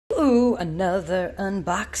Ooh, another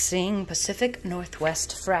unboxing Pacific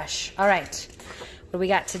Northwest Fresh. All right, what do we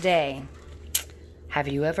got today? Have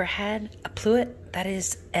you ever had a pluet? That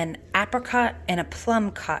is an apricot and a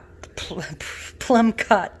plum cut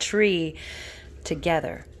tree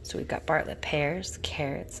together. So we've got Bartlett pears,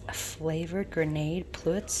 carrots, a flavored grenade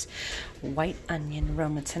pluets, white onion,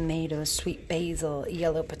 Roma tomatoes, sweet basil,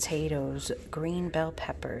 yellow potatoes, green bell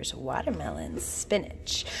peppers, watermelons,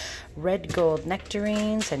 spinach, red gold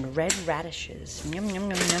nectarines, and red radishes. Yum,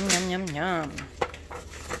 yum, yum, yum, yum, yum, yum.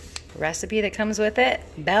 Recipe that comes with it,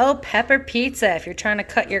 bell pepper pizza. If you're trying to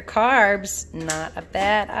cut your carbs, not a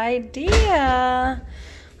bad idea.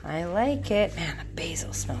 I like it. Man, the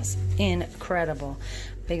basil smells incredible.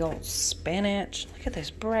 Big old spinach. Look at this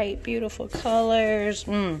bright, beautiful colors.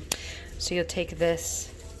 So you'll take this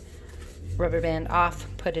rubber band off,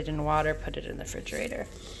 put it in water, put it in the refrigerator.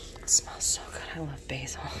 It smells so good. I love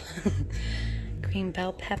basil. Green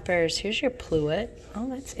bell peppers. Here's your pluet. Oh,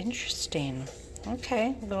 that's interesting.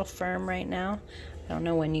 Okay, a little firm right now. I don't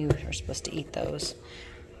know when you are supposed to eat those.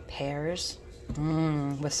 Pears.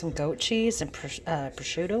 With some goat cheese and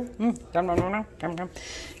prosciutto. Yum, yum, yum, yum, yum.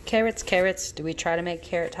 Carrots. Do we try to make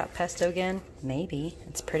carrot top pesto again? Maybe.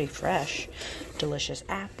 It's pretty fresh. Delicious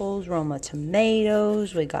apples, Roma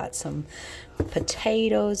tomatoes. We got some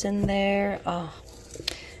potatoes in there. Oh,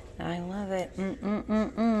 I love it.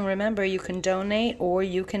 Remember, you can donate or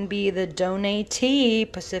you can be the donatee.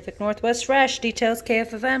 Pacific Northwest Fresh. Details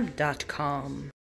KFFM.com.